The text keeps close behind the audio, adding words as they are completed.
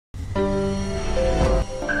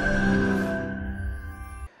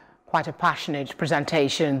Quite a passionate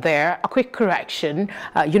presentation there. A quick correction,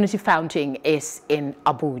 Unity Fountain is in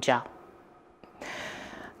Abuja.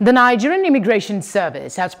 The Nigerian Immigration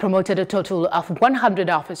Service has promoted a total of 100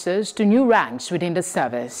 officers to new ranks within the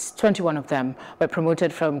service. 21 of them were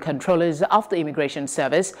promoted from controllers of the Immigration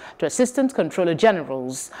Service to Assistant Controller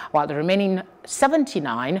Generals, while the remaining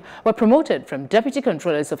 79 were promoted from Deputy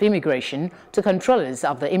Controllers of Immigration to Controllers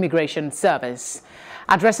of the Immigration Service.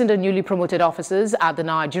 Addressing the newly promoted officers at the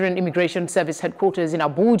Nigerian Immigration Service headquarters in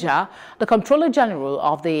Abuja, the Controller General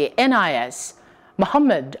of the NIS,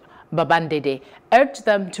 Mohammed Babandede, urged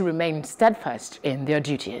them to remain steadfast in their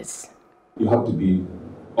duties. You have to be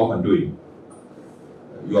up and doing.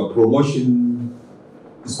 Your promotion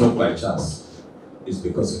is not by chance. It's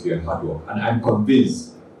because of your hard work. And I'm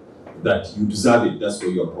convinced that you deserve it. That's why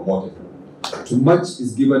you are promoted. Too much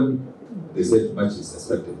is given, they say too much is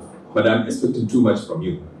expected. But I'm expecting too much from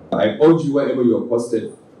you. I urge you, wherever you are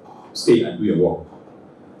posted, stay and do your work.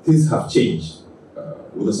 Things have changed.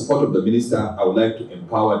 With the support of the minister, I would like to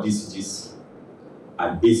empower DCGs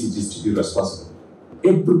and ACGs to be responsible.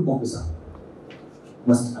 Every officer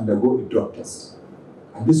must undergo a drug test.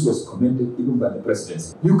 And this was commended even by the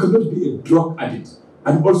presidency. You cannot be a drug addict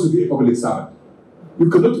and also be a public servant. You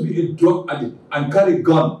cannot be a drug addict and carry a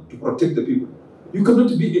gun to protect the people. You cannot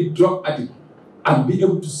be a drug addict and be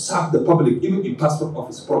able to serve the public, even in passport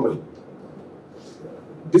office properly.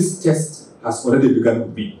 This test has already begun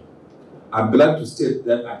with me. I'm glad to state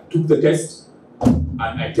that I took the test and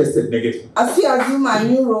I tested negative. As we assume our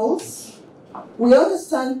new roles, we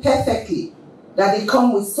understand perfectly that they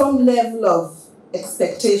come with some level of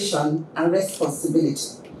expectation and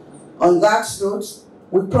responsibility. On that note,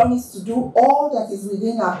 we promise to do all that is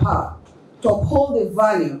within our power to uphold the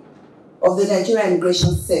value of the Nigerian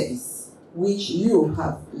Immigration Service, which you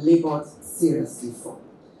have labored seriously for.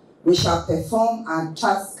 We shall perform our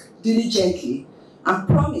task diligently and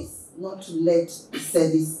promise not to let the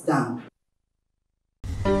service down.